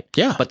with, right?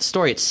 Yeah. But the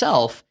story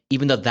itself,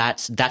 even though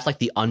that's like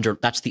the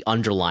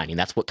underlining,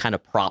 that's what kind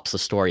of props the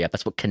story up.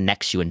 That's what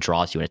connects you and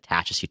draws you and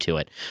attaches you to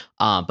it.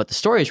 But the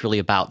story is really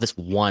about this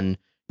one,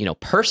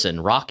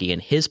 person, Rocky,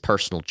 and his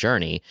personal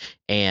journey,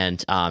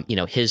 and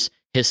his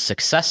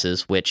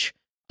successes. Which,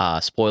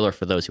 spoiler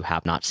for those who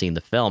have not seen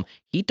the film,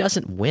 he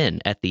doesn't win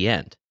at the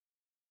end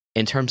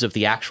in terms of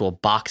the actual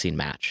boxing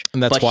match,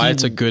 and that's why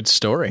it's a good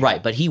story,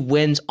 right? But he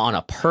wins on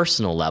a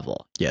personal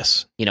level.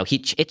 Yes,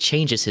 it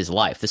changes his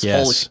life. This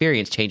whole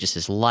experience changes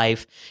his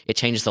life. It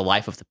changes the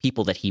life of the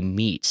people that he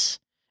meets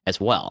as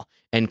well,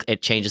 and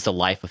it changes the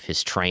life of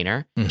his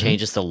trainer.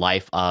 Changes the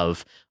life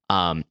of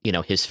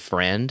his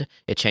friend.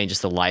 It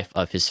changes the life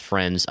of his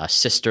friend's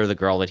sister, the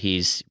girl that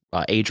he's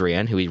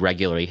Adrian, who he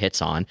regularly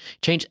hits on.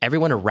 Change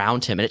everyone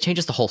around him, and it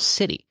changes the whole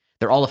city.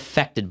 They're all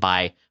affected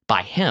by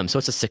him. So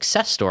it's a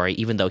success story,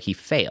 even though he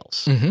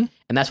fails. And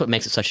that's what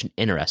makes it such an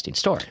interesting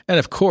story. And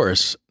of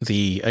course,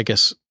 the,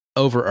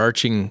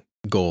 overarching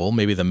goal,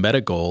 maybe the meta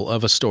goal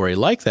of a story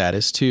like that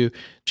is to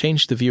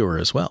change the viewer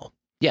as well.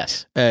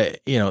 Yes.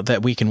 That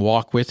we can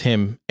walk with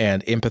him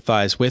and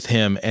empathize with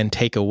him and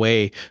take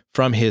away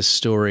from his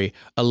story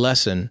a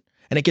lesson.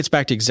 And it gets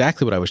back to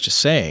exactly what I was just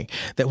saying,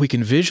 that we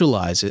can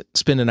visualize it,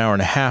 spend an hour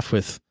and a half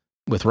with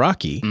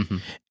Rocky,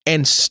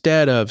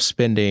 instead of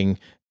spending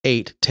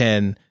 8,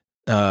 10,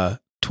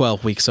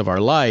 12 weeks of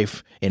our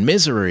life in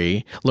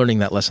misery, learning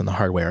that lesson the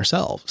hard way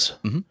ourselves.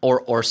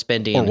 Or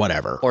spending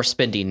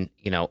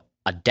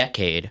a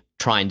decade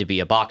trying to be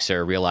a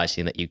boxer,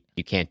 realizing that you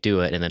can't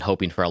do it, and then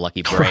hoping for a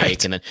lucky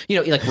break, and then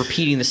like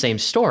repeating the same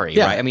story,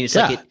 right? I mean, it's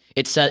like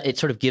it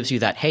sort of gives you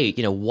that, hey,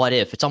 what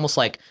if? It's almost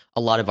like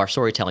a lot of our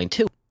storytelling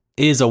too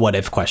is a what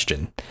if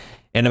question,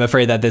 and I'm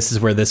afraid that this is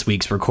where this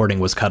week's recording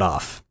was cut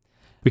off.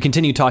 We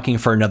continued talking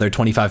for another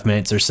 25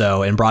 minutes or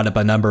so and brought up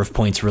a number of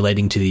points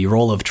relating to the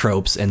role of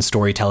tropes in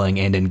storytelling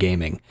and in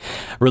gaming,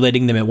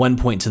 relating them at one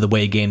point to the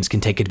way games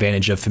can take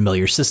advantage of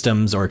familiar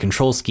systems or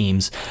control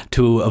schemes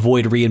to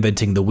avoid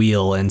reinventing the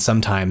wheel and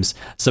sometimes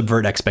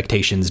subvert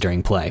expectations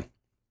during play.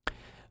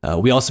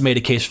 We also made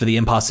a case for the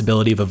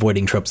impossibility of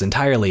avoiding tropes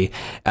entirely,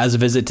 as a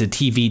visit to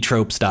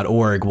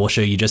tvtropes.org will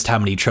show you just how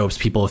many tropes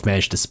people have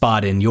managed to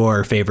spot in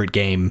your favorite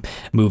game,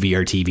 movie,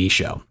 or TV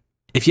show.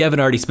 If you haven't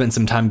already spent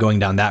some time going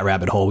down that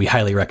rabbit hole, we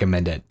highly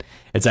recommend it.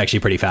 It's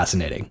actually pretty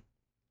fascinating.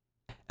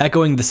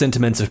 Echoing the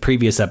sentiments of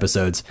previous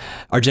episodes,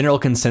 our general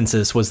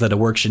consensus was that a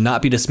work should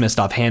not be dismissed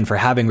offhand for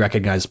having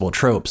recognizable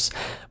tropes,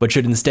 but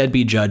should instead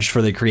be judged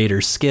for the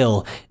creator's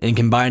skill in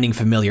combining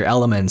familiar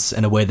elements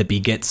in a way that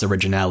begets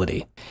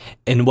originality,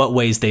 in what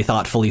ways they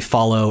thoughtfully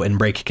follow and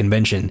break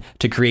convention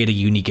to create a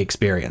unique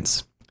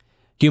experience.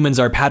 Humans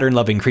are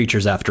pattern-loving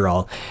creatures after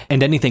all,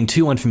 and anything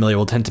too unfamiliar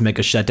will tend to make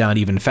us shut down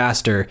even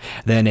faster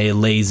than a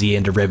lazy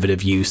and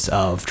derivative use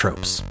of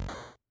tropes.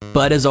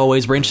 But as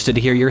always, we're interested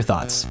to hear your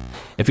thoughts.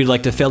 If you'd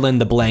like to fill in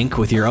the blank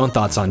with your own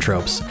thoughts on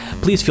tropes,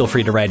 please feel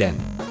free to write in.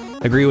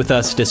 Agree with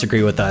us,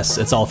 disagree with us,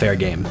 it's all fair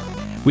game.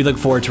 We look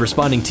forward to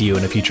responding to you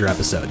in a future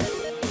episode.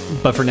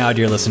 But for now,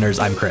 dear listeners,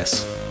 I'm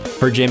Chris.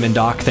 For Jim and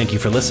Doc, thank you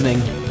for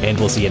listening, and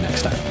we'll see you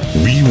next time.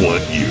 We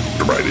want you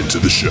to write into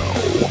the show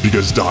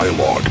because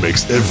dialogue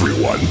makes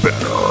everyone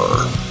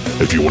better.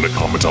 If you want to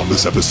comment on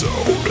this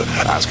episode,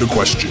 ask a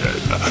question,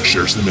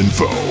 share some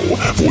info,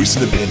 voice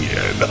an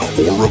opinion,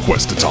 or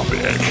request a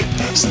topic,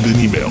 send an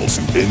email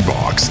to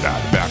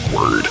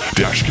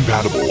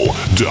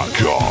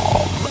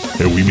inbox@backward-compatible.com,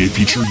 and we may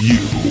feature you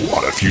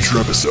on a future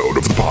episode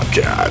of the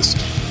podcast.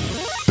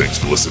 Thanks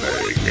for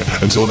listening.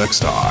 Until next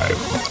time,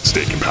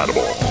 stay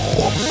compatible.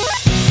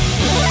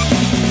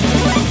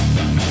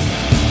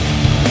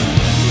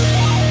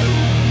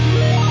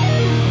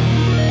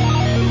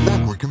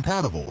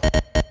 Backward-Compatible.